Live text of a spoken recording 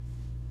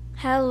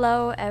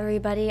Hello,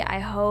 everybody. I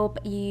hope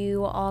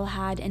you all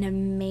had an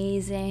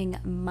amazing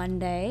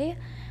Monday.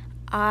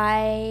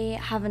 I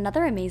have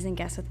another amazing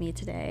guest with me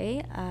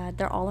today.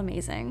 They're all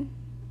amazing.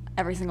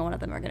 Every single one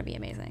of them are going to be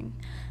amazing.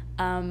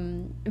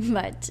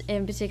 But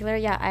in particular,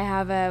 yeah, I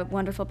have a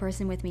wonderful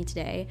person with me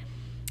today.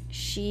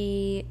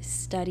 She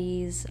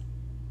studies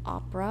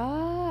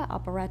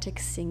operatic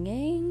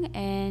singing,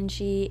 and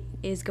she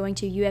is going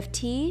to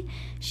UFT.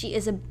 She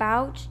is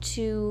about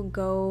to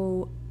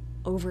go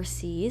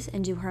overseas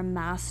and do her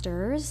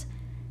master's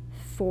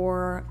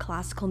for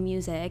classical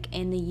music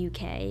in the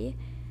UK,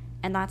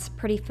 and that's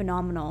pretty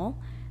phenomenal.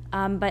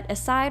 But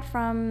aside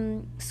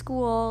from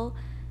school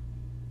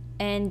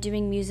and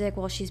doing music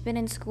while she's been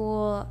in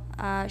school,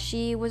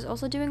 she was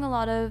also doing a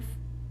lot of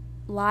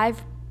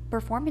live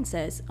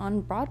performances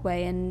on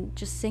Broadway and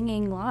just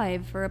singing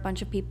live for a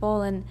bunch of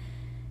people. And,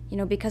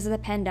 because of the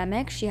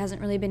pandemic, she hasn't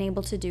really been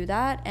able to do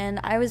that. And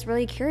I was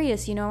really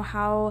curious,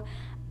 how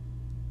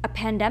a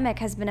pandemic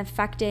has been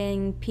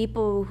affecting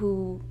people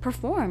who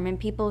perform and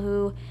people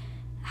who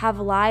have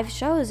live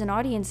shows and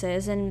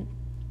audiences. And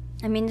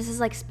I mean, this is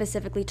like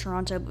specifically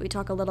Toronto, but we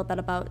talk a little bit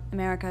about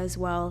America as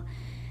well.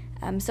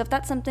 So if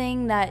that's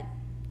something that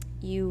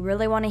you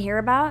really want to hear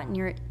about and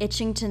you're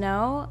itching to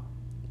know,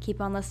 keep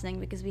on listening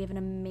because we have an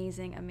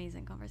amazing,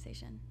 amazing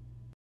conversation.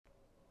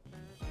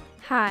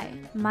 Hi,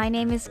 my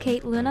name is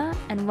Kate Luna,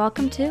 and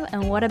welcome to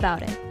And What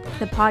About It,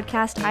 the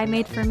podcast I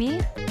made for me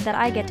that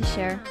I get to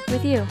share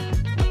with you.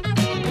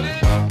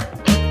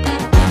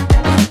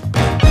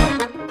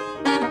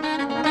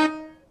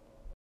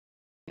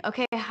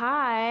 Okay,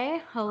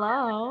 hi,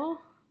 hello.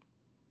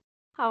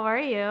 How are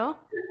you?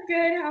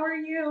 Good, how are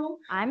you?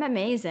 I'm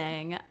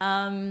amazing.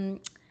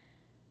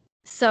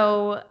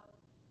 So,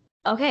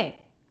 okay.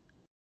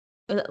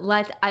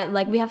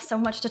 We have so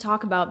much to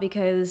talk about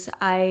because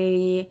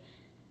I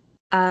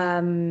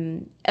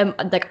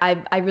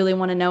really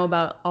want to know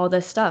about all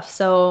this stuff.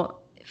 So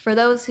for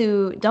those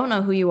who don't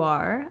know who you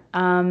are,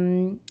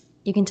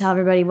 you can tell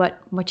everybody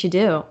what you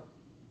do.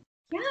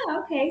 Yeah,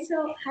 okay.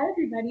 So, hi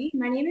everybody.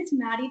 My name is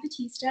Maddie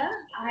Batista.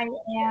 I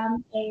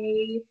am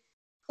a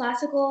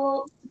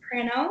classical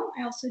soprano.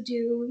 I also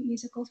do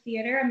musical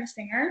theater. I'm a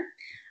singer.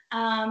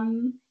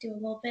 Do a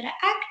little bit of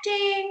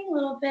acting, a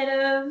little bit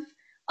of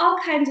all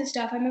kinds of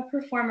stuff. I'm a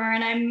performer,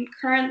 and I'm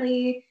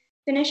currently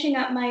finishing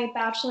up my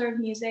Bachelor of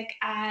Music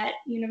at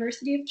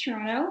University of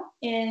Toronto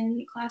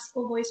in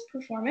classical voice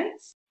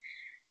performance.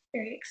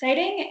 Very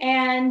exciting.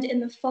 And in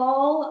the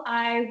fall,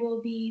 I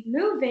will be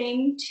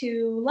moving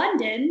to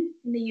London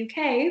in the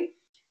UK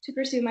to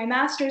pursue my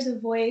Master's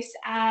of Voice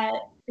at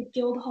the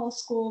Guildhall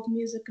School of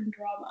Music and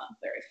Drama.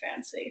 Very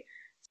fancy.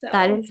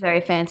 That So, is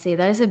very fancy.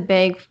 That is a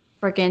big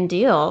freaking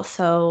deal.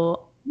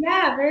 So,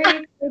 yeah, very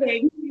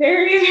exciting.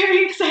 Very,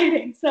 very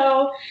exciting.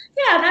 So,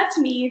 yeah, that's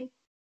me.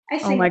 I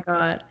oh sing. my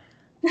God.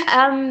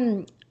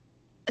 Um,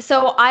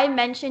 so I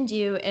mentioned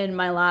you in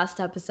my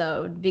last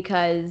episode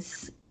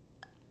because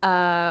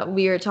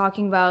we were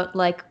talking about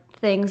like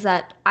things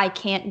that I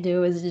can't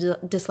do as a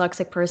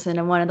dyslexic person,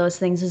 and one of those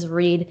things is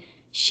read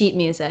sheet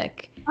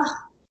music. Oh,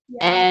 yeah.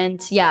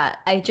 And yeah,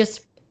 if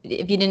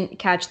you didn't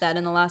catch that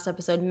in the last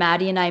episode,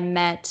 Maddie and I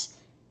met,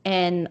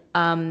 and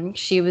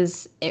she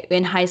was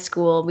in high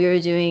school. We were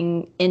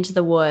doing Into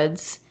the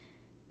Woods,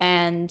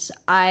 and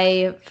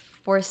I,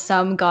 for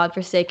some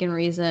godforsaken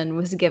reason,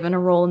 was given a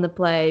role in the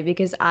play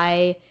because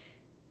I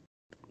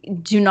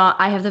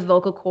have the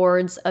vocal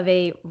cords of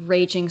a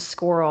raging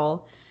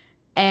squirrel.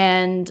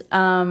 And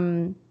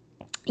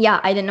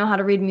yeah, I didn't know how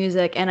to read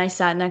music, and I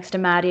sat next to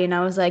Maddie, and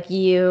I was like,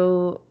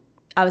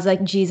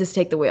 Jesus,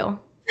 take the wheel,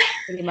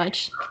 pretty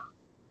much.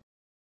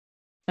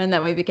 And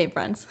then we became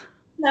friends.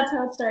 That's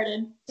how it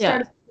started.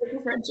 Yeah. Started with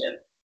a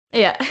friendship.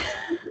 Yeah.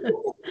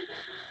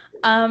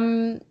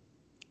 um,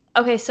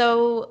 okay,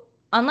 so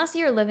unless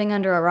you're living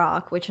under a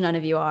rock, which none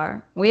of you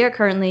are, we are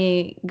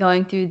currently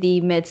going through the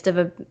midst of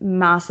a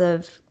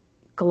massive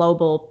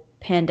global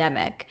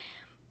pandemic.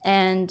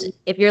 And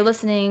if you're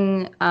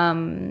listening,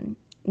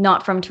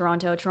 not from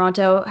Toronto,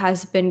 Toronto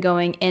has been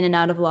going in and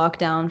out of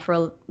lockdown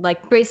for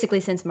like basically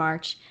since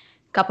March.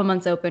 Couple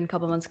months open,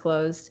 couple months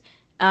closed.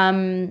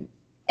 Um,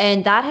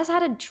 and that has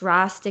had a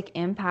drastic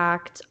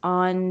impact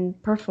on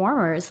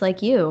performers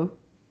like you.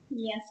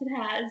 Yes, it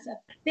has a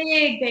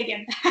big, big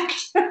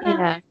impact.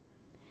 Yeah.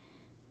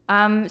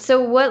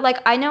 So what, like,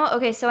 I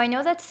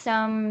know that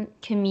some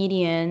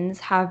comedians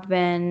have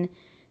been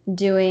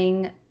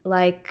doing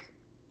like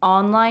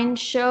online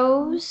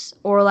shows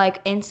or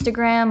like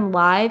Instagram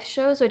live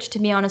shows, which to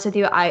be honest with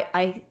you,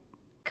 I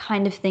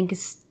kind of think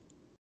is,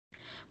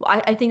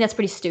 well, I think that's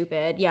pretty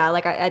stupid. Yeah,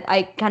 like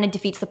I kind of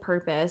defeats the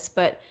purpose,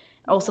 but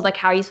also like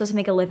how are you supposed to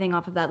make a living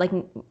off of that?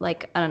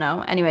 Like I don't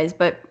know. Anyways,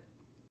 but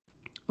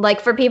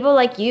like for people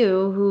like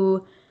you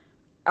who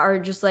are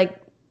just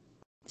like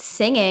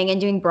singing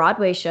and doing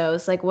Broadway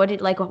shows.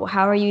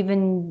 How are you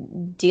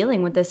even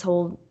dealing with this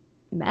whole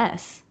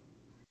mess?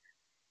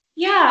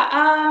 Yeah,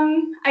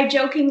 I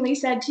jokingly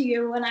said to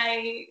you when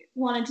I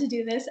wanted to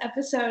do this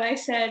episode, I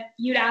said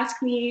you'd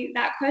ask me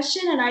that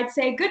question and I'd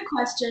say good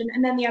question,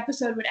 and then the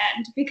episode would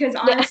end because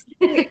Yeah.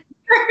 honestly,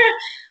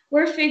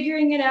 we're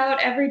figuring it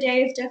out. Every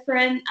day is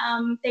different.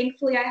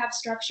 Thankfully, I have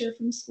structure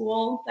from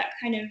school that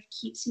kind of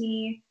keeps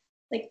me,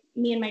 like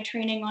me and my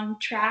training on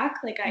track.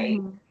 Like I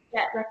Mhm.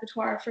 get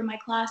repertoire for my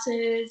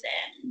classes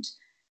and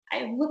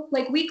I look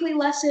like weekly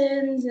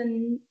lessons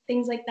and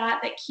things like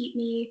that that keep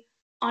me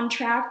on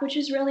track, which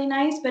is really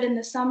nice. But in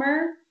the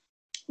summer,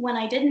 when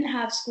I didn't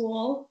have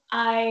school,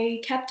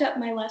 I kept up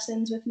my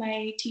lessons with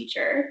my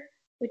teacher,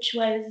 which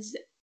was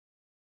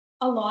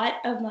a lot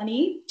of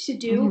money to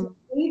do,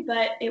 Mhm.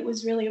 but it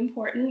was really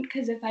important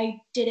because if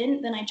I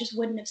didn't, then I just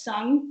wouldn't have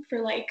sung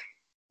for like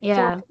 4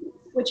 Yeah. weeks,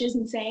 which is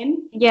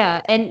insane.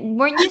 Yeah. And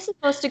weren't you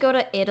supposed to go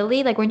to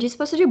Italy? Like, weren't you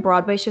supposed to do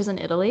Broadway shows in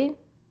Italy?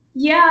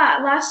 Yeah,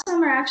 last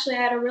summer actually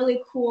I had a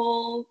really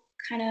cool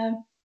kind of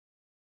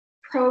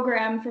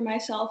program for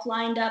myself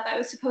lined up. I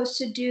was supposed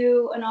to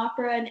do an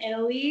opera in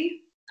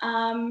Italy,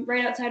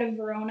 right outside of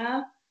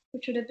Verona,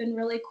 which would have been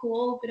really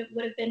cool, but it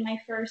would have been my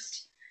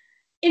first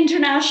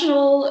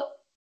international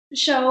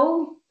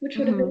show, which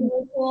would have been Hmm.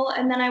 really cool.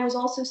 And then I was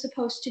also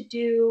supposed to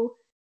do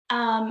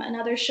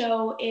another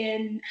show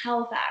in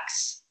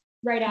Halifax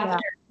right Yeah.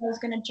 after. I was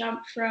going to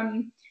jump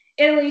from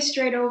Italy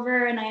straight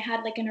over, and I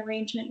had like an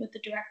arrangement with the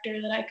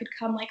director that I could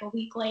come like a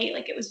week late.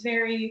 Like it was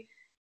very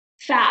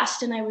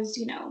fast, and I was,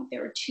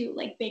 there were two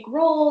like big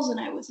roles, and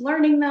I was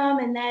learning them,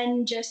 and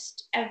then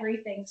just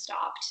everything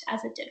stopped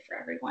as it did for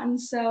everyone.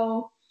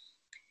 So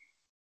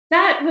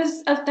that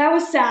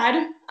was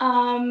sad.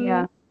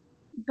 Yeah.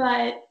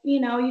 But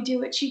you do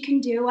what you can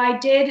do. I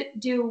did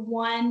do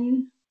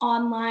one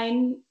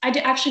online. I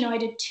did actually no, I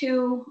did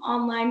two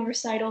online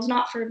recitals,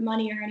 not for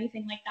money or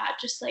anything like that,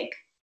 just like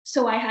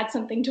so I had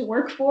something to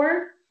work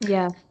for.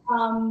 Yeah.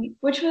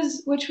 Which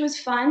was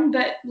fun,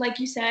 but like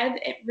you said,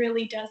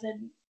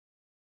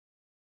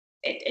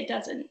 it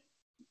doesn't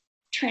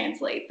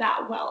translate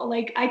that well.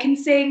 Like I can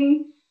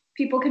sing,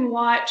 people can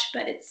watch,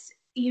 but it's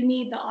you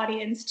need the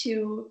audience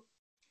to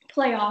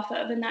play off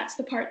of, and that's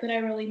the part that I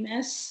really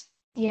miss.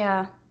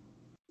 Yeah.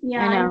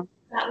 Yeah, I I miss know.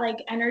 that like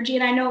energy,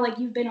 and I know like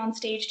you've been on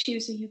stage too,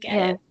 so you get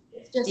Yeah. it.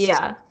 It's just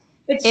Yeah.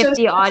 it's so If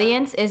the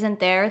audience isn't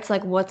there, it's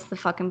like, what's the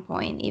fucking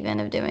point even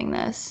of doing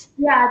this?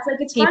 yeah, it's like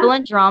it's fun People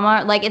in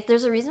drama, like, if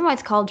there's a reason why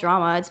it's called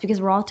drama, it's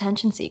because we're all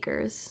attention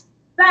seekers.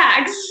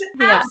 facts.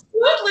 Yeah.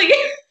 Absolutely.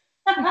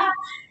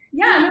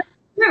 Yeah,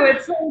 no,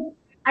 it's true. It's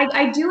like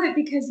I do it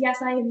because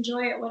yes, I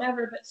enjoy it,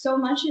 whatever, but so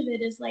much of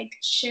it is like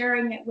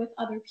sharing it with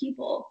other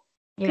people.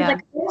 Because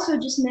like Yeah. I also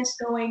just miss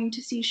going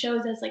to see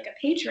shows as like a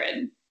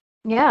patron.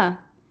 Yeah.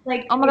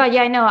 Like Oh my it, God,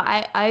 yeah, I know.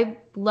 I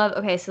love,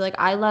 okay, so like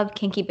I love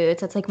Kinky Boots.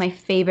 That's like my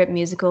favorite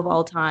musical of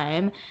all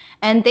time.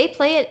 And they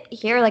play it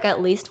here like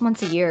at least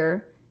once a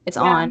year. It's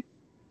yeah, on.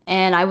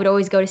 And I would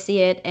always go to see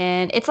it.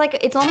 And it's like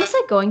it's almost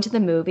like going to the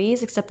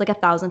movies, except like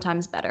 1,000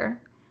 times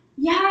better.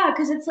 yeah,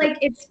 because it's like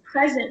it's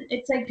present.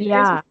 It's like there's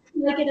Yeah.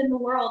 nothing like it in the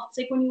world. It's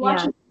like when you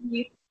watch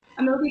Yeah.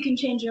 a movie can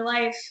change your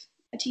life,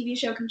 a TV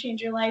show can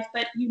change your life,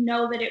 but you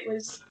know that it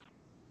was,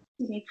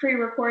 excuse me,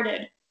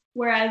 pre-recorded.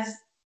 Whereas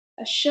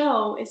a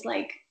show is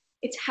like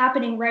it's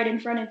happening right in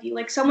front of you.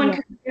 Like someone Yeah.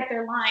 could get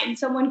their line,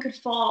 someone could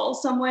fall,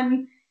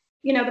 someone,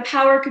 the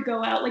power could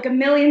go out. Like a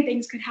million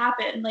things could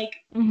happen, like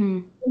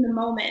Hmm. in the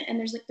moment. And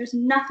there's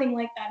nothing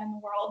like that in the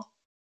world.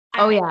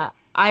 Oh I, yeah.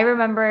 I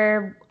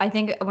remember I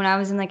think when I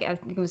was in like I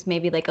think it was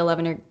maybe like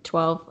 11 or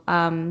 12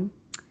 11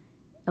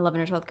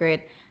 or 12th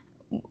grade.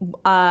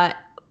 Uh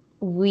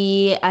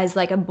we as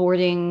like a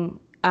boarding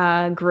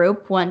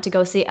group went to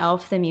go see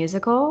Elf the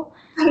musical.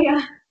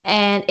 yeah,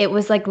 And it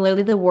was like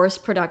literally the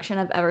worst production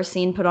I've ever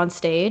seen put on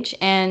stage.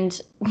 And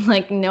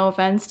like, no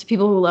offense to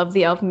people who love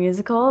the Elf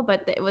musical,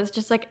 but it was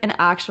just like an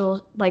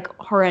actual like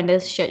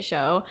horrendous shit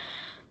show.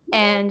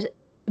 And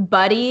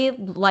Buddy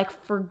like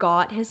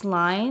forgot his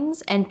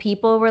lines, and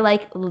people were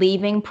like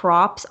leaving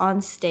props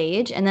on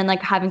stage and then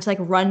like having to like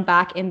run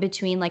back in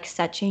between like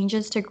set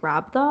changes to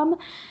grab them.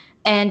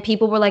 And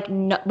people were like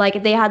no,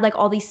 like they had like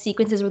all these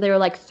sequences where they were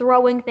like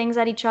throwing things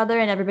at each other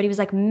and everybody was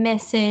like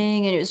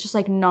missing, and it was just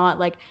like not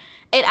like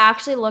it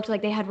actually looked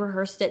like they had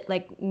rehearsed it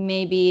like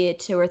maybe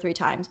 2 or 3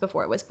 times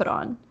before it was put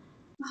on.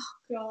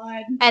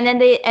 God. And then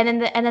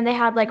they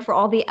had like for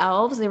all the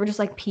elves, they were just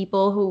like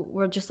people who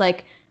were just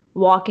like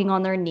walking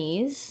on their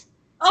knees.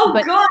 Oh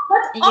But God,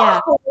 that's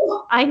yeah,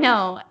 awful. I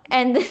know.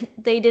 And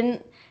they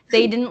didn't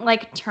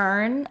like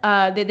turn.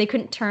 They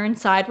couldn't turn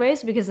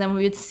sideways because then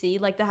we would see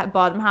like the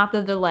bottom half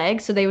of the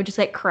legs, so they would just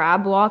like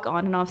crab walk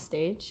on and off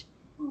stage.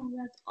 Oh,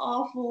 that's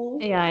awful.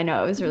 Yeah, I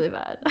know. It was really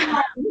bad.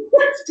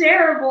 That's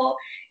terrible.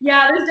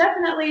 Yeah, there's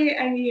definitely,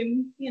 I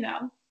mean,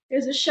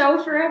 there's a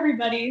show for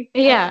everybody.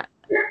 Yeah.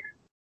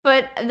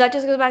 But that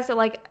just goes back to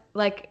like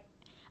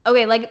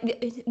okay, like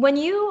when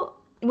you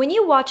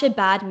watch a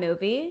bad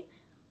movie,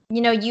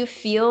 you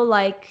feel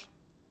like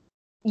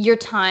your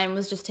time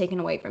was just taken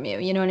away from you.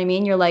 You know what I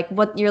mean? You're like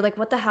what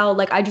the hell?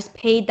 Like I just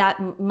paid that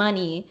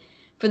money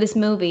for this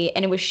movie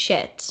and it was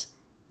shit.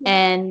 Yeah.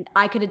 And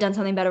I could have done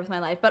something better with my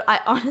life. But I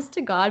honest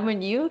to God,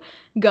 when you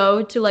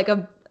go to like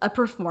a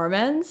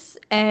performance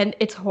and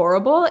it's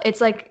horrible,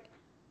 it's like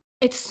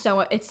it's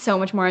so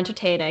much more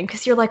entertaining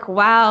because you're like,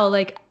 wow,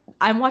 like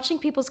I'm watching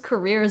people's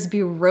careers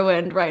be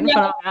ruined right in Yeah.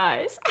 front of my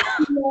eyes.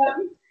 Yeah.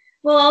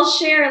 Well, I'll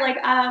share like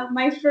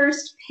my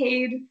first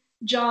paid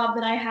job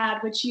that I had,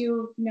 which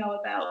you know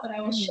about, but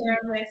I will share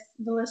with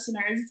the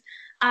listeners.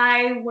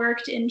 I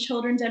worked in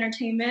children's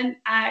entertainment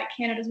at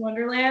Canada's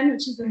Wonderland,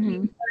 which is a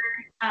theme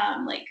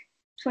park, like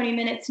 20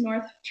 minutes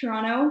north of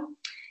Toronto.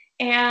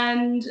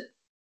 And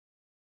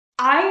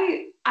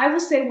I will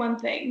say one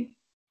thing.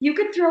 You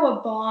could throw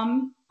a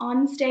bomb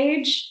on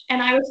stage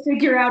and I would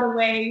figure out a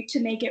way to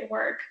make it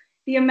work.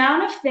 The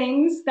amount of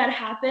things that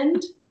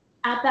happened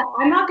at that,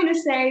 I'm not going to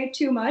say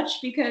too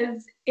much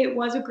because it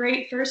was a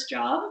great first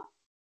job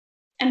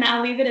and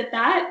I'll leave it at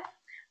that.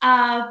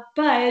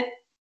 But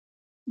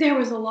there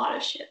was a lot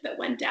of shit that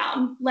went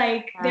down.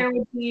 Like there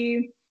would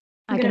be,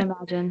 I can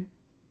imagine.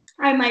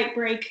 I might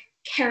break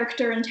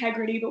character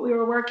integrity, but we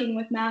were working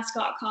with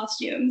mascot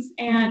costumes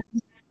and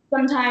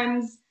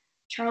sometimes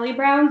Charlie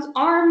Brown's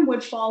arm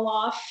would fall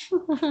off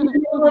in the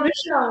middle of a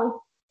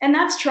show. And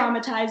that's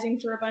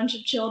traumatizing for a bunch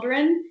of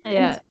children.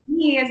 Yeah. And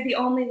me as the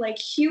only like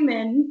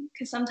human,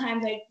 because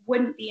sometimes I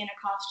wouldn't be in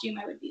a costume,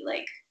 I would be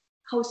like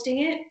hosting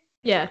it.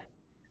 Yeah.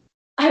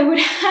 I would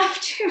have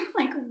to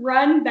like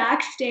run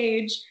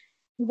backstage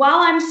while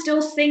I'm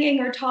still singing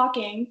or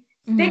talking,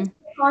 fix the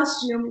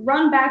costume,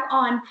 run back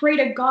on, pray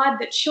to God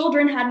that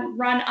children hadn't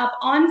run up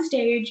on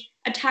stage,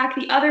 attack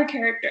the other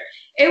character.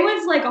 It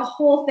was like a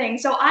whole thing.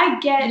 So I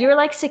get You were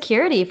like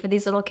security for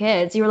these little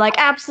kids. You were like,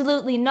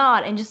 absolutely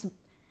not, and just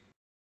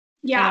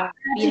I had to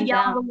beating yell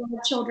at a down. lot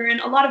of children,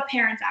 a lot of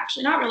parents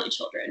actually, not really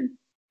children.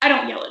 I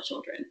don't yell at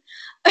children.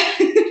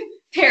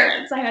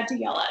 Parents I had to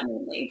yell at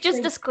mainly.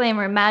 Just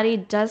disclaimer, Maddie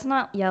does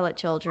not yell at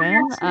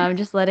children. I'm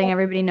just letting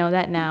everybody know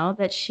that now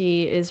that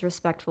she is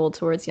respectful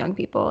towards young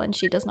people and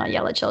she does not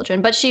yell at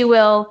children, but she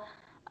will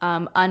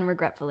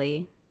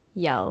unregretfully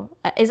yell.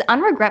 Is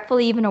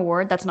unregretfully even a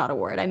word? That's not a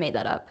word. I made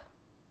that up.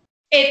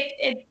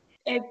 It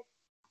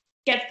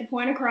gets the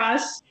point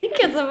across. It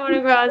gets the point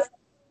across.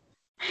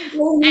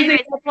 Anyways,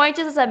 the point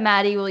is that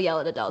Maddie will yell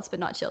at adults, but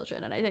not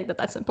children, and I think that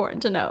that's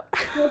important to know.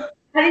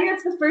 I think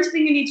that's the first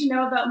thing you need to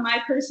know about my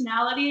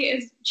personality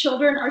is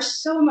children are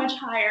so much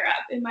higher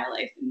up in my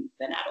life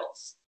than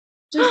adults.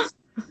 Just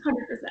 100%.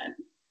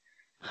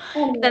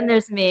 Anyway. Then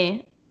there's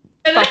me.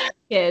 Fuck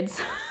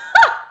kids.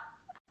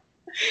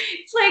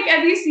 It's like,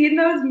 have you seen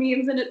those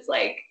memes? And it's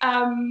like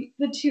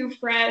the two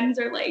friends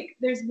are like,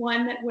 there's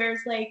one that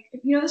wears like,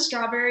 you know, the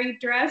strawberry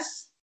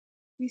dress.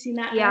 Have you seen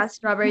that? Yeah, dress?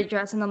 strawberry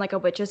dress and then like a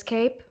witch's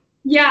cape.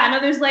 Yeah, no,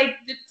 there's like,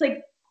 it's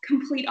like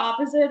complete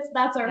opposites.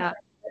 That's our friendship.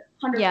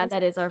 100%. Yeah,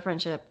 that is our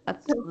friendship.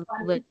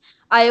 Absolutely.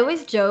 I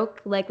always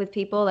joke like with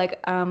people like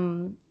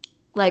on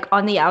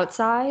the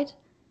outside,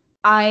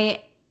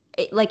 like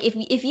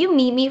if you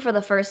meet me for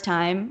the first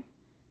time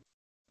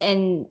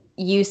and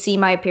you see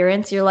my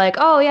appearance, you're like,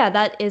 "Oh yeah,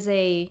 that is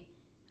a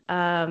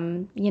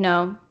you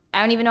know,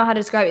 I don't even know how to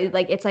describe it.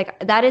 Like it's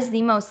like that is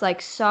the most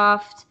like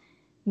soft,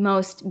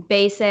 most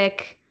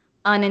basic,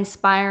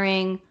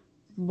 uninspiring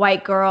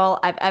white girl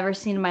I've ever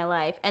seen in my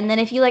life." And then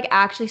if you like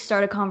actually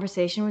start a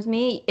conversation with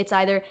me, it's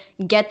either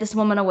get this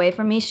woman away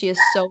from me, she is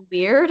so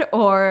weird,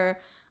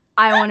 or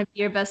I want to be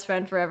your best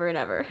friend forever and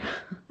ever.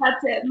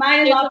 That's it.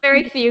 There's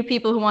very few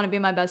people who want to be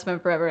my best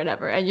friend forever and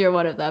ever, and you're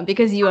one of them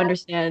because you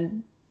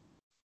understand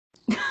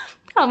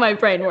how my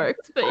brain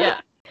works. But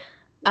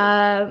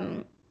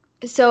yeah.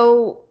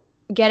 So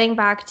getting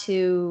back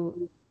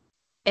to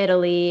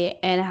Italy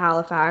and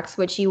Halifax,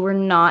 which you were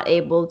not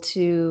able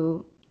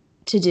to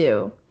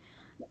do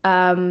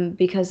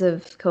because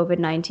of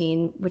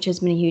COVID-19, which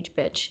has been a huge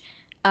bitch.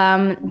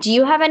 Do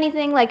you have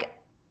anything like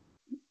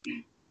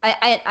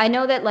I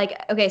know that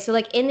like okay, so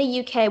like in the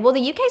UK, well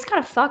the UK is kind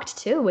of fucked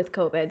too with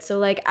COVID. So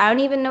like I don't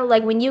even know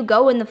like when you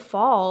go in the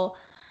fall,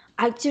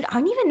 I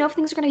don't even know if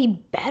things are gonna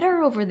be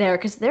better over there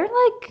because they're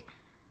like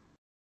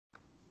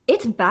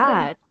it's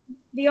bad.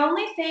 The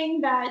only thing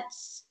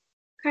that's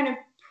kind of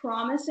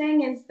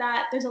promising is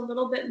that there's a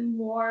little bit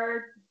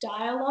more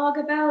dialogue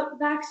about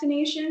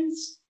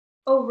vaccinations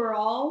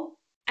overall.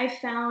 I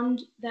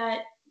found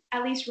that,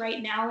 at least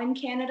right now in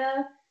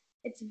Canada,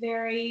 it's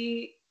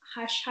very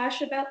hush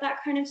hush about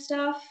that kind of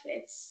stuff.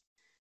 It's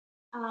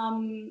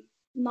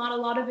not a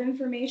lot of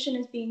information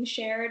is being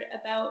shared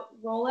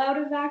about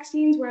rollout of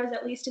vaccines, whereas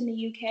at least in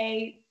the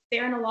UK,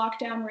 they're in a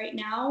lockdown right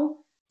now.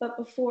 But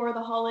before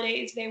the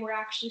holidays, they were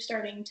actually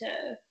starting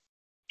to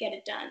get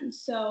it done.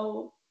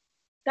 So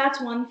that's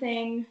one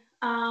thing.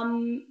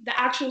 The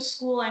actual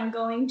school I'm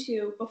going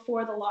to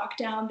before the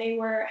lockdown, they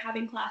were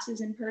having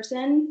classes in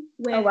person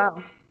with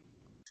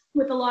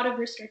with a lot of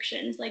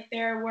restrictions. Like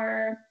there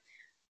were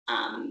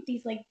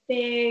these like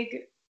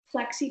big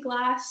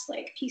plexiglass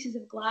like pieces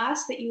of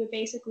glass that you would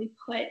basically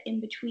put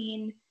in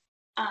between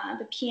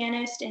the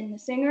pianist and the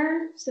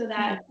singer so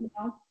that you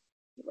know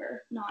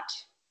we're not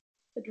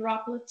the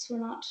droplets were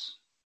not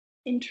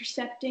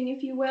intercepting,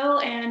 if you will.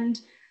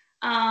 And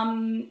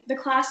the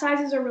class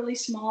sizes are really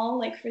small,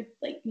 like for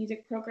like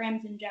music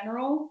programs in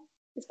general.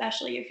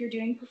 especially if you're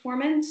doing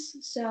performance.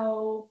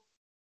 So,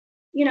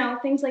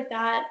 things like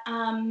that.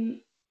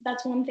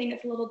 That's one thing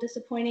that's a little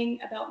disappointing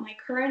about my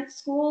current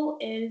school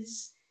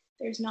is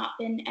there's not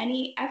been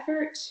any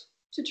effort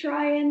to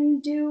try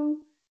and do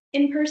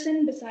in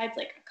person besides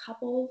like a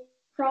couple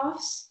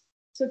profs.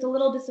 So it's a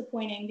little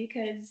disappointing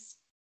because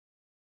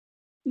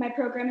my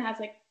program has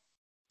like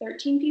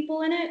 13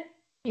 people in it.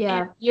 And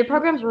Yeah, your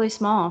program's really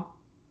small.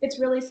 it's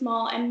really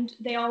small, and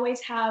they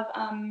always have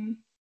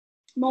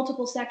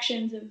multiple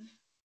sections of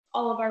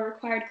all of our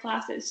required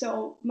classes.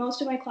 So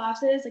most of my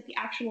classes, like the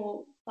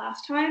actual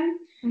class time,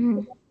 Hmm.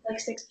 like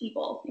 6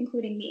 people,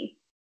 including me.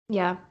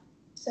 Yeah.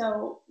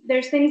 So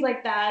there's things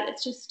like that.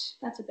 It's just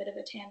that's a bit of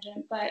a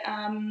tangent, but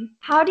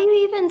How do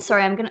you even,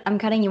 sorry, I'm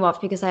cutting you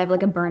off because I have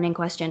like a burning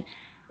question.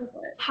 go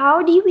for it.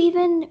 How do you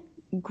even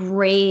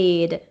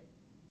grade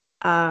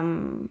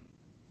um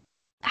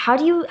how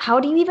do you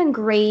even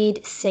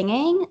grade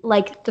singing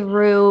like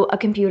through a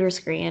computer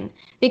screen?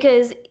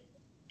 Because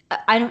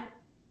I don't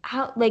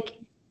how like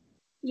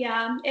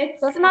Yeah,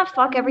 doesn't that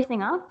fuck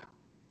everything up?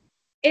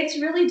 it's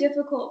really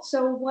difficult.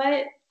 So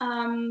what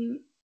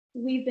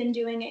we've been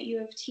doing at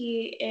U of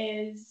T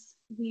is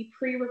we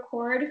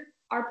pre-record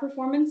our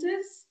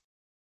performances,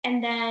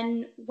 and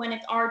then when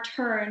it's our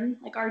turn,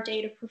 like our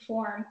day to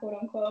perform, quote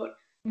unquote,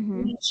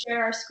 Hmm. we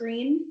share our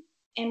screen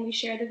and we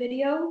share the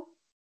video.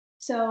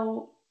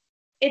 So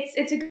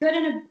it's a good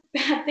and a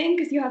bad thing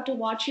because you have to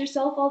watch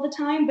yourself all the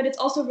time, but it's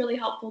also really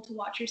helpful to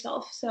watch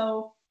yourself.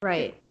 So it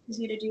Right. allows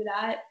you to do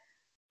that.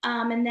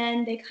 And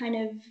then they kind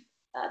of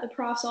the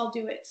profs all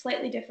do it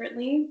slightly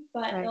differently,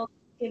 but Right. they'll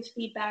give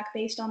feedback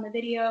based on the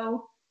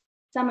video.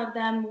 Some of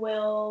them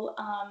will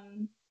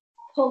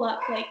pull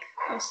up like,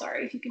 oh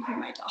sorry if you can hear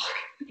my dog.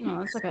 Oh,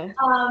 that's okay.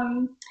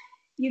 um,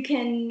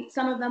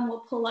 some of them will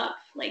pull up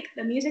like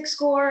the music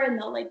score and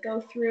they'll like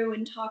go through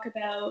and talk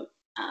about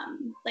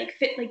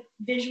like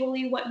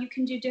visually what you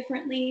can do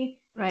differently.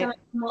 Some Right. of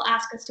them will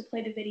ask us to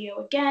play the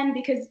video again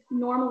because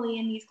normally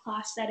in these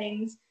class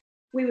settings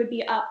we would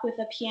be up with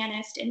a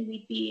pianist and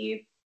we'd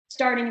be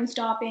starting and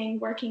stopping,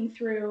 working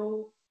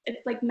through.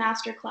 It's like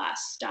master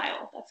class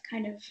style. That's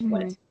kind of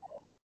what Hmm. it's.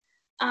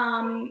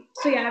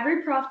 So yeah,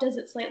 every prof does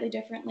it slightly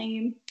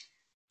differently.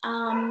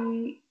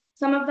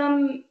 Some of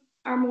them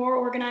are more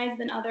organized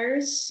than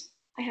others.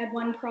 I had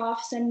one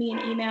prof send me an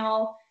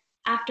email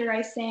after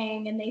I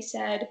sang, and they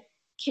said,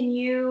 "Can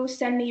you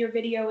send me your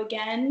video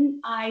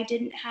again? I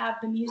didn't have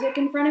the music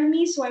in front of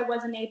me, so I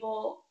wasn't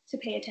able to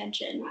pay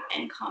attention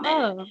and comment."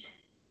 Oh,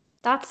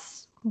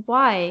 that's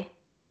why.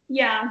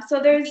 Yeah, so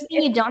What do there's you mean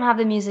it's you don't have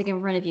the music in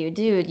front of you?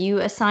 Dude, you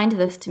assigned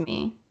this to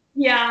me.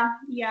 yeah,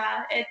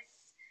 yeah, it's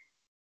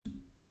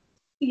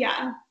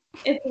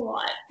a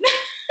lot.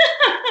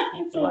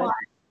 It's a lot.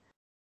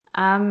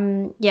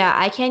 God. Yeah,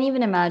 I can't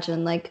even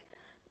imagine. Like,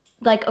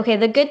 okay,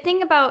 the good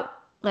thing about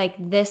like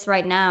this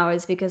right now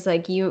is because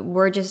like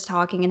we're just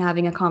talking and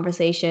having a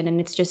conversation and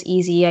it's just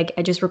easy. I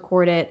just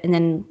record it and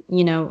then,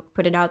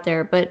 put it out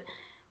there. But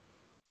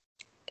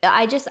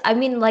I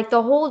mean, like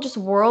the whole just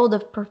world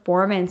of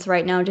performance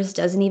right now just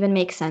doesn't even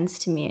make sense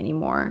to me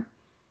anymore.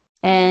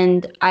 Yeah.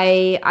 And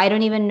I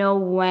don't even know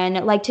when,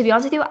 like to be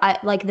honest with you, I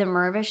like the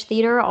Mirvish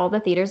Theater, all the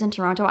theaters in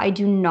Toronto, I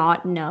do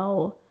not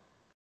know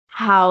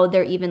how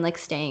they're even like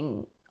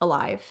staying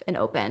alive and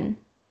open.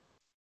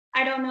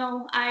 I don't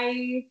know.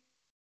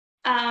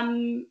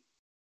 Um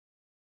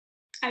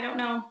I don't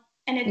know.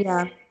 And it's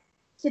Yeah.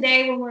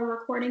 today when we're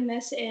recording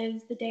this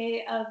is the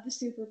day of the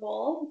Super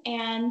Bowl,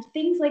 and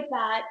things like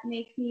that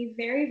make me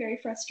very, very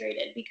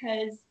frustrated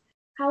because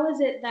how is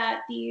it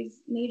that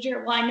these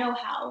major, well, I know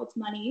how, it's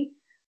money,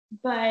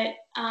 but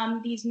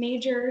these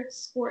major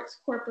sports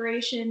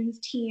corporations,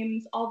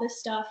 teams, all this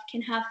stuff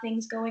can have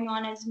things going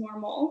on as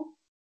normal.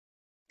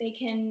 They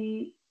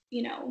can,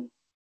 you know,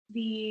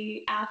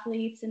 the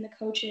athletes and the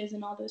coaches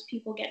and all those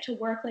people get to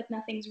work like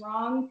nothing's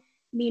wrong.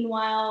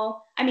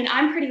 Meanwhile, I mean,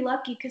 I'm pretty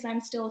lucky because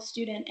I'm still a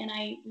student and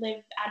I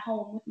live at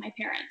home with my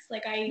parents.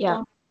 Like, I Yeah. don't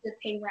have to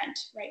pay rent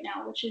right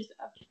now, which is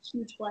a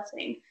huge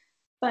blessing.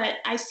 But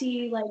I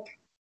see like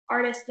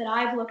artists that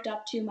I've looked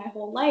up to my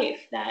whole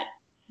life that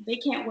they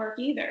can't work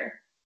either.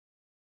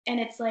 And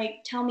it's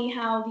like, tell me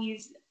how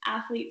these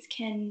athletes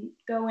can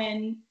go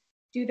in,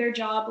 do their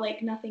job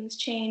like nothing's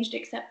changed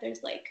except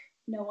there's like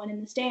no one in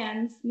the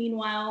stands.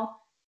 Meanwhile,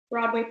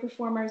 Broadway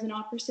performers and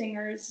opera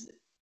singers,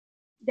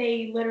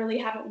 they literally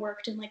haven't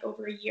worked in like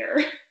over a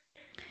year.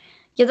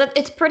 Yeah,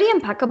 it's pretty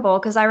impeccable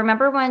because I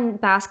remember when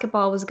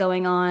basketball was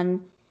going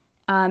on,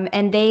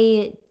 and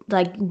they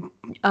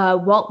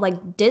Walt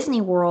like Disney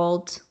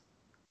World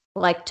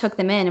like took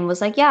them in and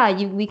was like, yeah,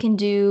 we can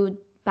do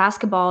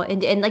basketball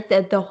and like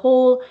the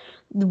whole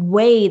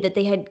way that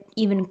they had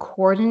even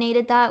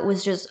coordinated that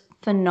was just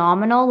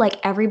phenomenal. Like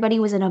everybody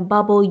was in a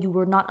bubble. You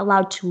were not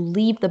allowed to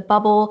leave the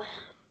bubble.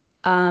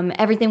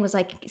 Everything was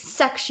like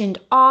sectioned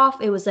off.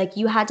 It was like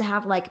you had to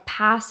have like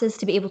passes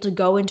to be able to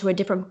go into a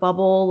different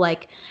bubble.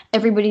 Like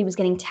everybody was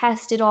getting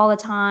tested all the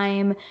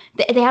time.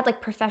 They had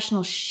like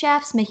professional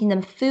chefs making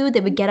them food.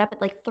 They would get up at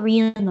like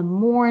 3 in the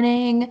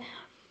morning.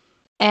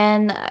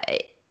 And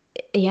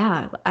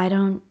yeah, I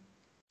don't.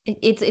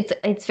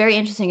 It's very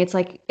interesting. It's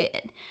like,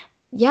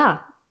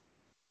 yeah,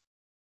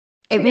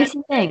 it Yeah, makes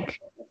you think.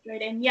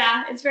 frustrating.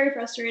 Yeah, it's very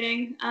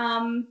frustrating.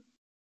 And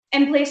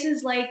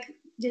places like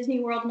Disney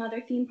World and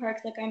other theme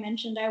parks, like I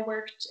mentioned, I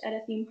worked at a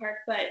theme park,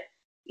 but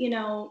you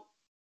know,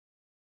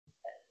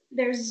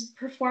 there's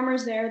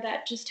performers there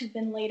that just have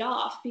been laid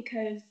off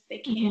because they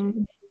can't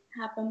Hmm.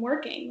 have them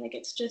working. Like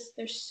it's just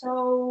there's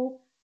so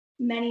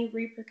many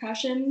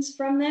repercussions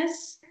from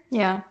this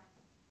Yeah.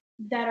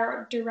 that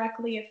are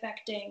directly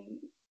affecting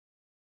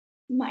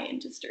my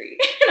industry.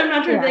 And I'm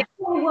not trying to be Yeah. like,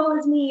 oh, woe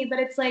is me, but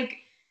it's like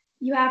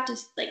you have to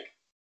like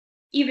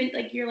even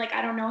like you're like,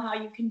 I don't know how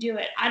you can do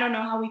it. I don't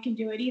know how we can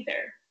do it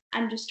either.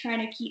 I'm just trying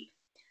to keep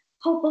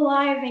hope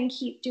alive and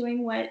keep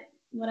doing what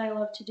I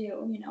love to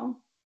do, you know?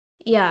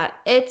 Yeah,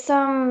 it's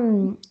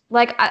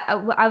like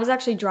I was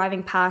actually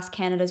driving past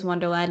Canada's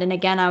Wonderland, and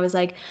again I was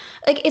like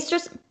it's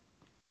just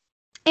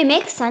it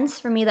makes sense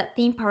for me that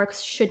theme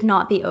parks should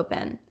not be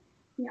open.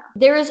 Yeah.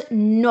 There is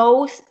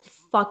no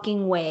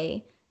fucking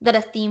way that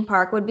a theme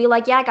park would be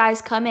like, yeah,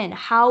 guys, come in.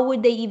 How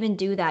would they even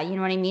do that? You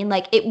know what I mean?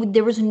 Like it would,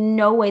 there was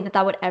no way that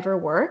that would ever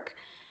work,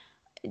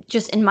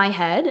 just in my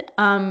head.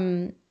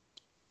 And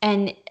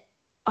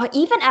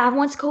even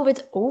once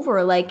COVID's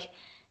over, like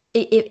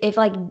if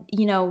like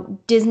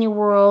Disney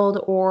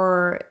World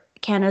or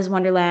Canada's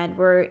Wonderland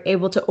were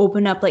able to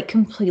open up like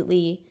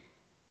completely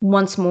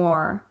once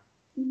more,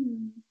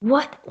 Mm-hmm.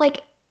 what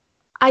like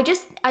I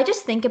just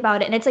think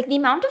about it and it's like the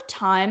amount of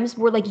times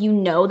where like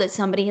that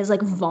somebody has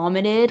like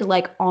vomited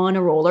like on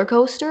a roller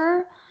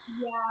coaster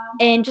Yeah.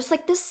 and just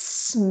like the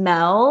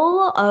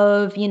smell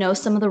of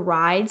some of the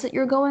rides that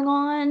you're going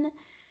on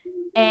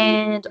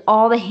and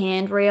all the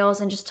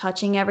handrails and just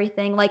touching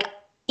everything. Like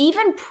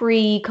even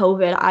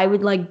pre-COVID, I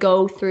would like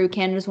go through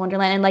Canada's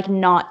Wonderland and like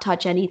not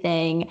touch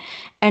anything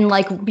and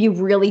like be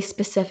really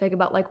specific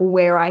about like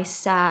where I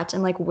sat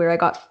and like where I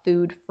got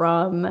food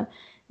from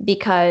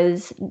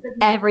because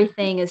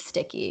everything is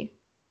sticky.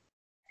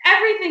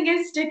 Everything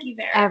is sticky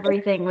there.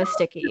 Everything was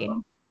sticky.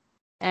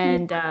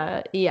 And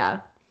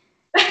yeah.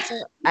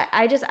 So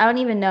I don't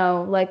even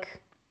know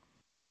like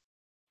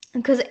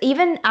because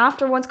even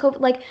after once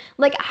COVID,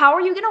 like how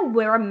are you gonna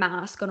wear a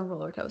mask on a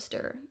roller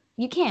coaster?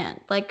 You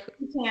can't. Like,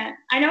 You can't.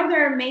 I know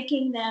they're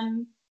making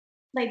them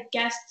like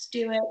guests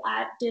do it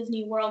at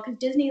Disney World because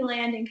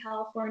Disneyland in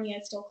California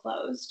is still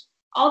closed.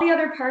 All the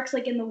other parks,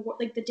 like in the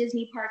like the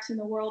Disney parks in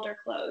the world, are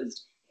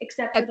closed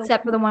except for the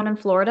except for the one in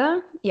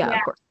Florida. Yeah, of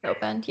yeah. course it's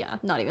opened. Yeah,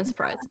 not even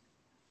surprised.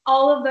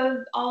 All of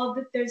the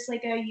there's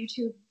like a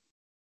YouTube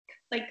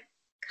like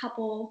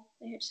couple.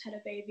 They just had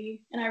a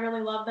baby, and I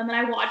really love them, and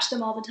I watch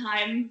them all the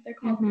time. They're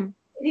called. Hmm.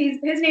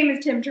 His name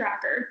is Tim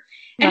Tracker,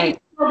 and he Right.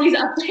 does all these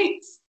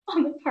updates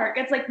on the park.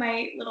 It's like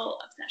my little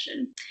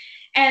obsession.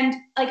 And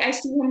like I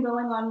see him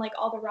going on like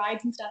all the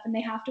rides and stuff, and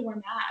they have to wear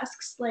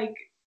masks. Like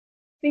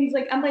things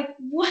like I'm like,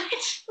 what?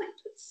 Like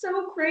that's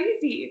so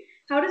crazy.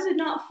 How does it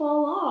not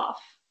fall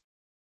off?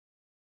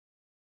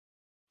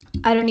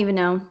 I don't even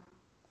know.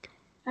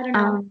 I don't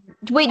know.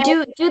 Wait,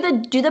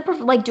 And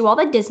do all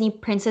the Disney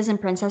princes and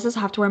princesses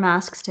have to wear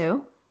masks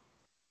too?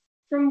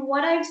 from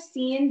what I've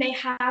seen, they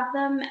have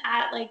them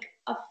at like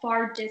a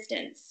far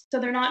distance. So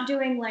they're not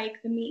doing like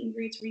the meet and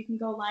greets where you can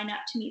go line up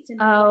to meet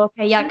Cinderella. Oh,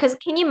 okay, yeah. Because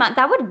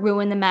that would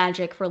ruin the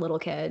magic for little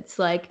kids.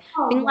 Like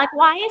Oh being yeah, like,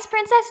 why is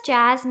Princess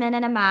Jasmine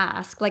in a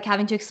mask? Like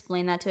having to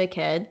explain that to a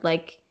kid.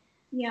 Like,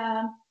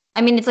 yeah,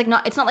 I mean, it's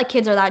not like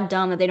kids are that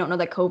dumb that they don't know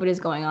that COVID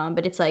is going on,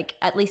 but it's like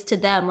at least to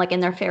them, like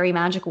in their fairy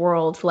magic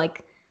world,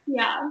 like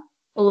yeah.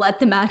 let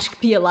the magic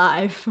be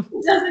alive.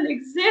 It doesn't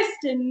exist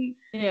in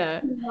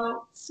Yeah.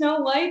 Snow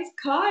White's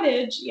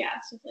cottage. Yeah,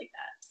 stuff like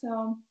that.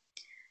 So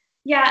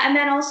yeah, and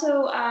then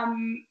also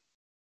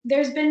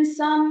there's been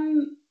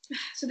some.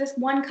 So this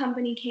one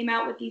company came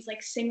out with these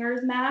like singers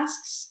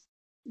masks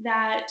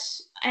that,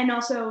 and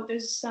also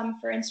there's some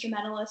for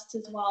instrumentalists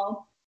as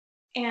well.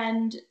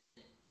 And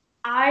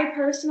I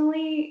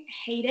personally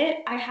hate it.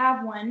 I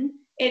have one.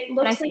 It Can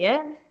I looks like see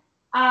it?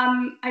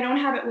 I don't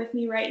have it with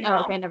me right Oh,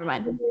 now. okay, never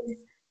mind.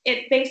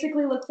 It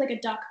basically looks like a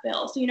duck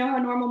bill. So you know how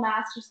a normal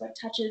mask just like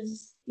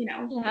touches,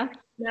 Yeah.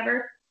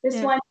 whatever. This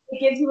Yeah. one it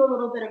gives you a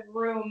little bit of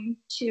room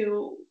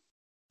to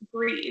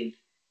breathe.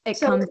 It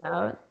So comes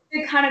out.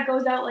 it kind of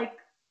goes out like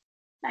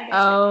I guess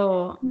like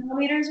Oh,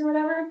 millimeters or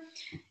whatever.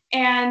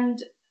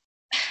 And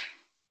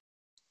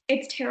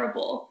it's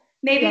terrible.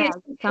 Maybe yeah. it's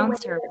just the way Sounds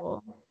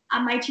terrible.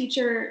 my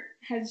teacher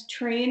has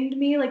trained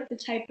me, like the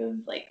type of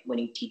like when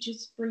he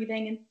teaches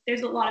breathing, and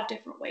there's a lot of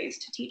different ways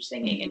to teach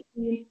singing, Mhm.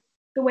 and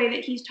the way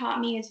that he's taught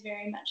me is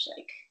very much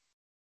like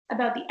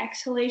about the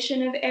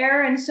exhalation of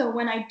air, and so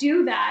when I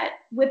do that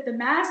with the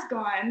mask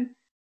on,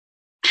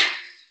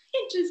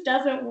 it just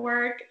doesn't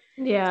work.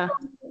 Yeah.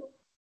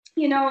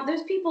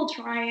 There's people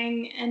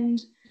trying,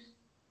 and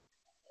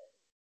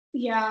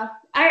yeah,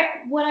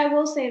 I what I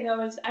will say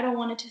though is I don't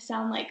want it to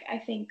sound like I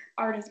think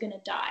art is gonna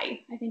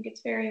die. I think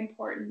it's very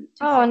important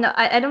to Oh say. no,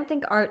 I don't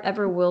think art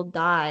ever will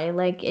die.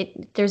 Like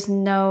there's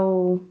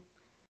no,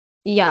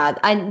 yeah,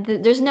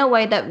 there's no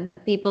way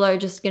that people are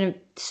just gonna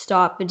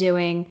stop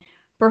doing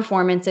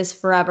performances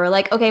forever.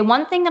 Like, okay,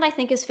 one thing that I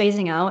think is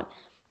phasing out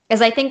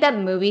is I think that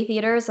movie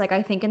theaters, like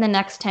I think in the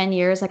next 10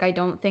 years, like I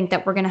don't think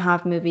that we're gonna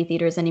have movie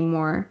theaters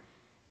anymore.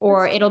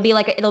 Or That's it'll be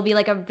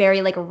like a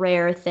very like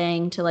rare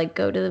thing to like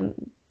go to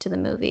the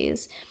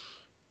movies.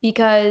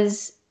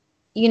 Because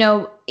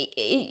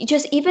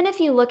just even if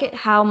you look at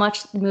how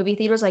much the movie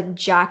theaters like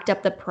jacked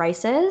up the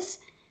prices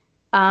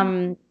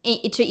to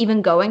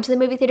even going to the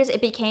movie theaters,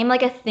 it became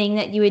like a thing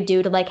that you would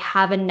do to like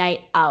have a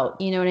night out,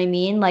 you know what I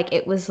mean? Like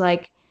it was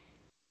like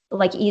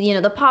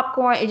the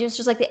popcorn, it was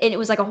just like it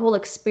was like a whole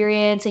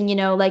experience. And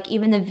like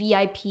even the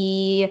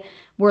VIP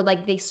where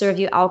like they serve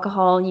you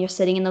alcohol and you're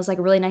sitting in those like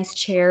really nice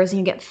chairs and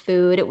you get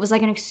food, it was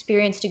like an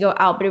experience to go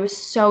out, but it was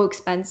so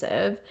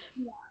expensive.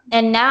 yeah.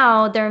 And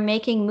now they're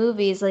making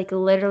movies like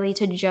literally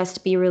to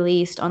just be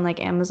released on like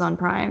Amazon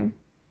Prime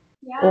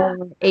Yeah. or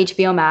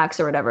HBO Max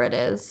or whatever it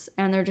is.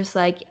 And they're just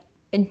like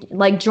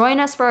join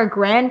us for a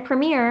grand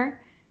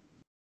premiere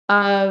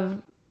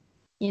of,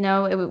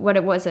 what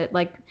it was it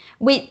like.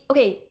 Wait,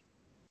 okay,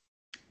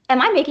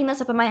 am I making this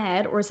up in my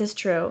head or is this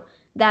true?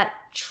 That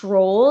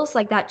Trolls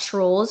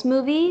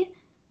movie,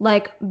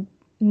 like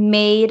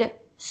made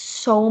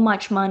so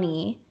much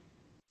money,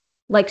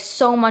 like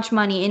so much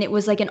money, and it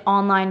was like an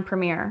online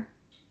premiere.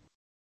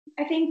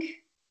 I think,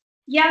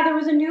 yeah, there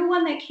was a new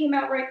one that came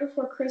out right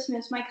before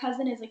Christmas. My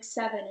cousin is like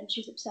 7 and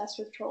she's obsessed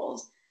with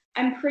Trolls.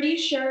 I'm pretty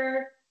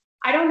sure,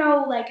 I don't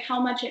know like how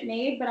much it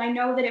made, but I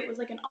know that it was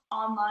like an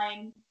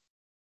online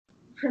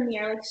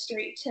premiere, like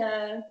straight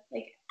to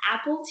like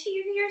Apple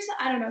TV or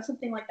something. I don't know,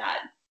 something like that.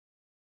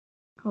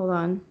 Hold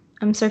on.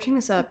 I'm searching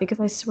this up because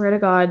I swear to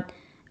God,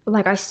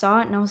 like I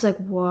saw it and I was like,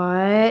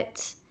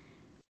 what?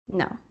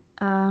 No.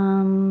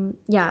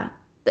 Yeah.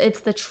 It's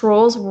the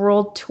Trolls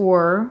World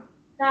Tour.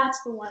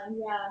 That's the one,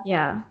 yeah.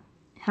 Yeah.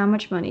 How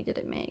much money did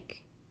it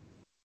make?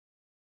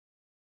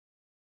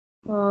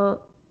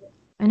 Well,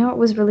 I know it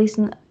was released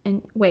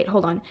wait,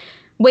 hold on.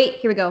 Wait,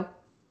 here we go.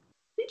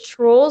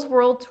 Trolls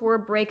World Tour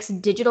breaks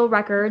digital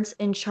records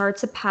and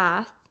charts a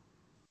path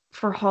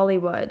for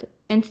Hollywood.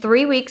 In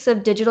 3 weeks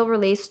of digital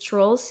release,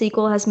 Trolls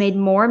sequel has made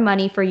more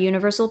money for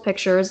Universal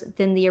Pictures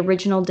than the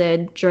original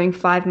did during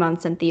 5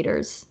 months in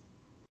theaters.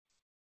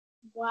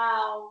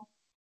 Wow.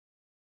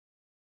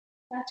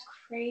 That's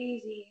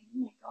crazy. Oh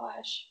my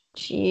gosh.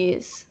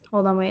 Jeez.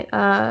 Hold on, wait.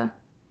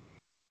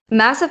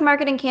 Massive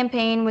marketing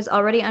campaign was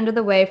already under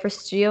the way for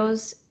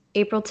Studio's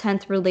April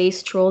 10th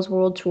release, Trolls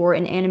World Tour,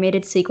 an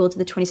animated sequel to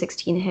the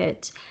 2016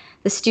 hit.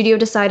 The studio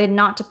decided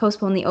not to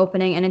postpone the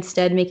opening and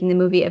instead making the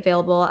movie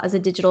available as a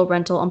digital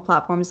rental on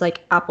platforms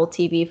like Apple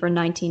TV for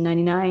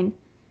 $19.99.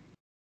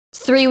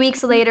 3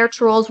 weeks later,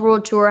 Trolls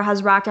World Tour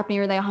has racked up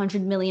nearly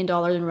 $100 million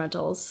in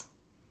rentals.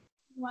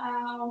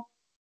 Wow.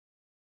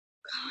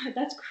 God,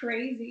 that's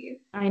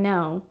crazy. I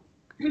know.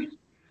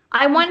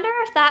 I wonder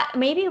if that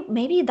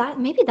maybe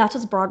that's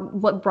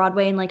what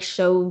Broadway and like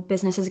show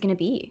business is gonna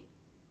be.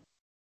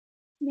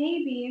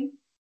 Maybe.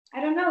 I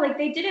don't know. Like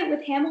they did it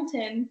with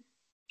Hamilton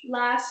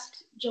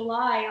last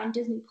July on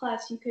Disney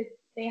Plus.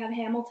 They have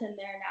Hamilton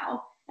there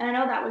now, and I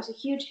know that was a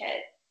huge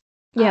hit.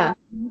 Yeah.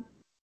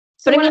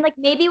 So But I when mean, like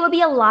maybe it would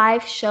be a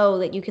live show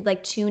that you could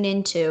like tune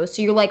into,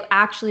 so you're like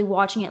actually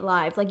watching it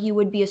live, like you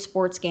would be a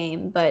sports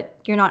game, but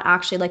you're not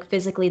actually like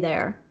physically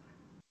there.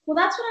 well,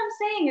 that's what I'm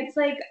saying. It's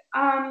like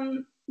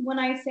when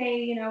I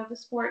say the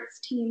sports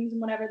teams and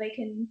whatever they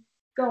can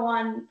go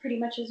on pretty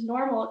much as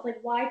normal. It's like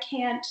why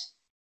can't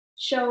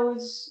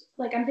shows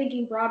like I'm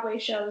thinking Broadway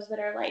shows that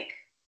are like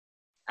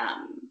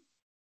um,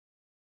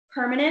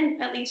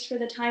 permanent, at least for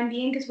the time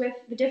being, because with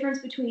the difference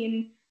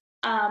between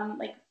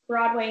like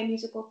Broadway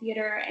musical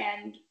theater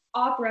and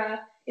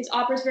opera is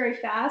opera's very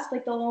fast.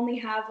 Like they'll only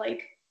have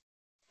like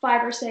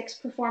 5 or 6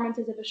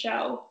 performances of a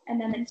show and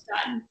then it's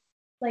done.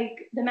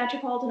 Like the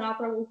Metropolitan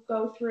Opera will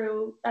go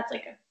through, that's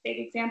like a big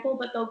example,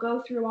 but they'll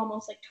go through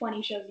almost like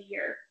 20 shows a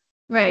year.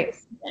 Right.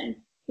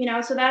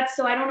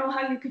 So I don't know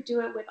how you could do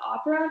it with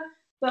opera,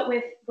 but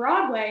with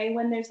Broadway,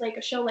 when there's like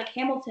a show like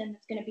Hamilton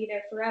that's going to be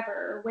there forever,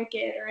 or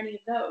Wicked, or any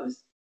of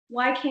those,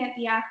 why can't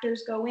the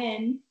actors go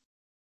in,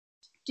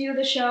 do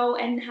the show,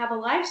 and have a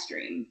live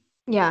stream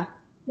Yeah.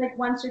 like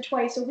once or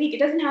twice a week? It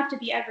doesn't have to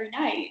be every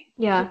night.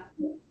 Yeah.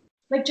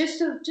 Like just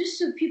so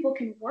people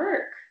can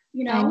work,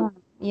 you I know? know.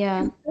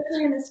 Yeah.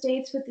 Especially in the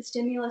States with the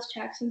stimulus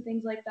checks and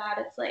things like that,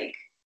 it's like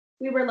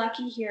we were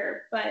lucky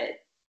here, but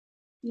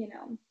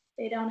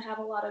they don't have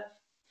a lot of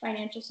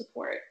financial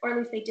support, or at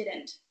least they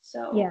didn't.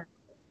 So Yeah.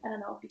 I don't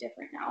know, it'll be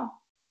different now.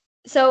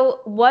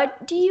 So,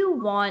 what do you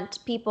want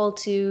people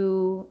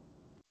to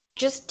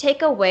just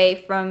take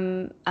away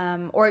from,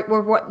 or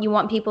what you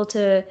want people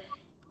to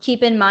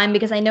keep in mind?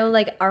 Because I know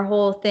like our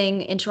whole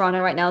thing in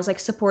Toronto right now is like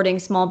supporting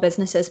small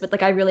businesses, but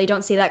like I really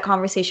don't see that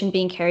conversation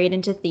being carried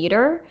into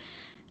theater.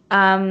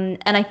 And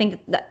I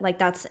think that like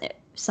that's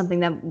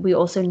something that we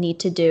also need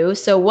to do.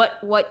 So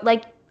what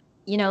like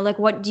like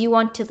what do you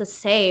want to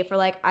say for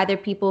like either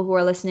people who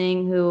are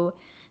listening who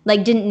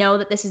like didn't know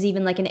that this is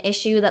even like an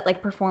issue, that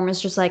like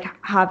performers just like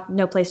have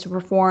no place to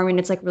perform and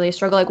it's like really a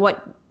struggle. Like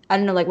what I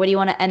don't know, like what do you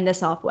want to end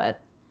this off with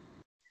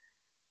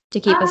to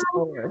keep us Um,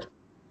 forward?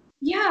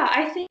 Yeah,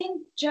 I think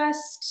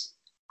just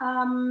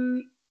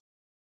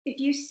if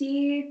you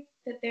see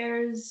that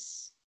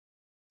there's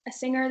a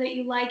singer that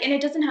you like, and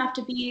it doesn't have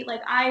to be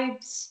like I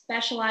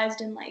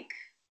specialized in like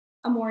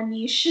a more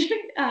niche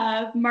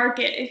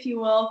market, if you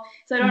will.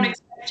 So I don't Mhm.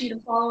 expect you to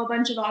follow a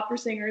bunch of opera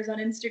singers on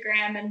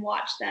Instagram and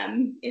watch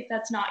them if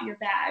that's not your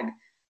bag.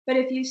 But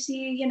if you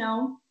see,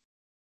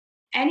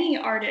 any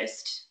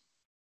artist,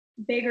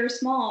 big or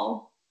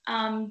small,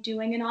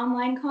 doing an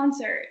online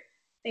concert,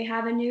 they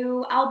have a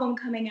new album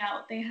coming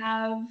out,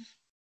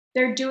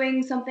 they're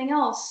doing something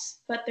else,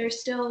 but they're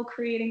still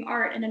creating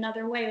art in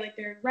another way, like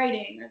they're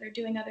writing or they're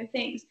doing other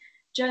things.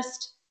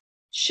 Just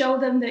show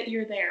them that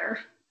you're there,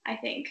 I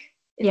think,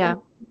 is the Yeah.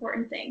 most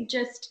important thing.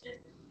 Just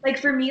like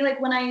for me, like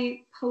when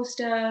I post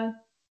a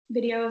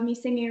video of me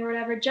singing or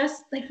whatever,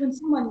 just like when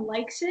someone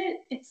likes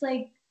it, it's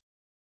like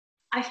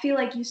I feel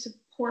like you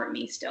support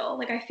me still.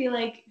 Like I feel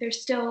like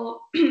there's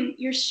still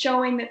you're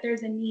showing that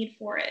there's a need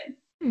for it.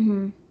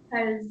 Hmm.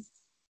 Because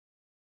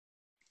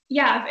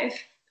yeah,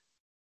 if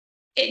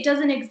it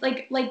doesn't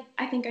like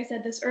I think I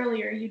said this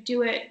earlier, you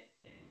do it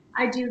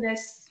I do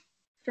this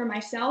for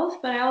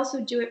myself, but I also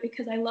do it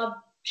because I love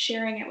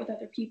sharing it with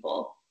other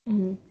people.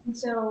 Hmm. And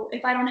so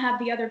if I don't have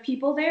the other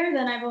people there,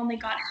 then I've only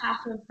got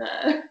half of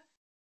the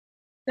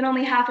then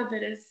only half of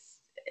it is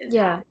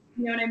Yeah. happening.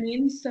 You know what I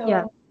mean?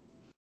 Yeah. So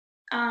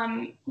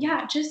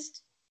yeah,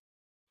 just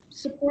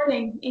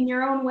supporting in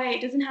your own way.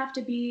 It doesn't have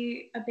to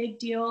be a big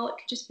deal. It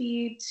could just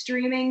be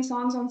streaming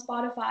songs on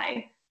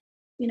Spotify,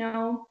 you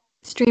know.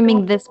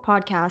 Streaming this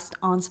podcast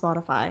on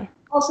Spotify.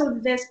 Also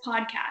this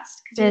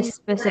podcast because This you right,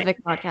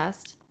 specific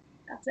podcast.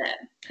 that's it.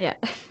 Yeah.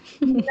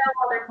 No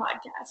other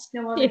podcast,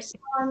 no other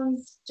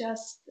songs,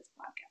 just this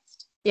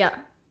podcast.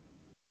 Yeah.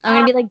 I'm Uh,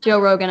 gonna be like Joe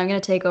Rogan. I'm gonna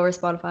take over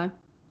Spotify.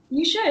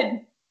 you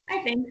should, I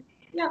think.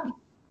 Yep,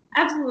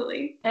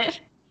 absolutely.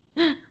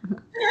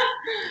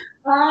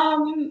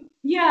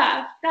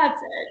 Yeah,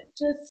 that's it.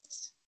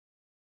 Just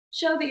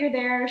show that you're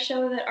there,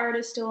 show that art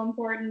is still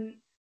important.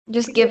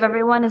 Just give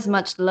everyone as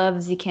much love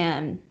as you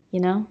can, you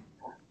know?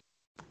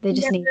 They You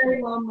just get need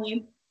very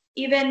lonely.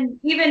 Even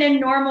in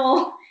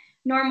normal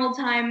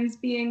times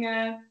being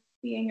a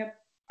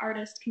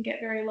artist can get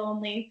very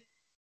lonely,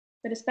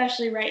 but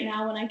especially right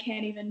now when I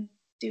can't even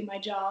do my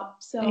job.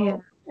 So,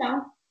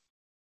 Yeah.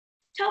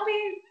 tell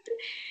me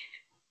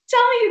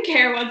tell me you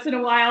care once in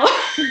a while.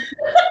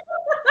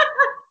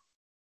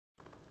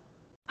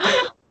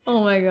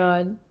 Oh my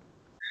God.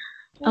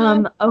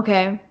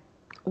 Okay.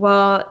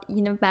 Well,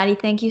 Maddie,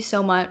 thank you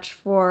so much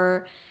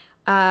for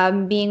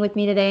being with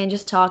me today and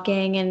just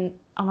talking. And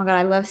oh my God,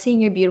 I love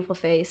seeing your beautiful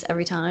face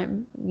every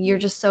time. You're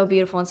just so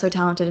beautiful and so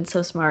talented and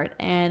so smart.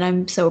 And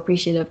I'm so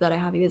appreciative that I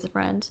have you as a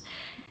friend.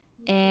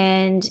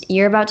 And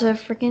you're about to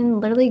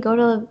freaking literally go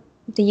to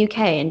the UK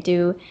and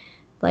do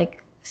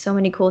like so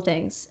many cool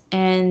things.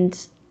 And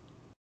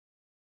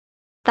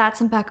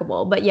that's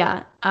impeccable. But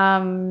yeah,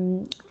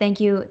 thank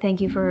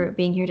you for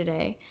being here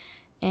today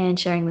and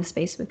sharing this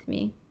space with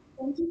me.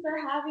 Thank you for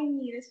having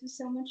me. This was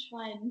so much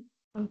fun.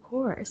 Of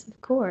course, of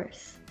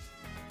course.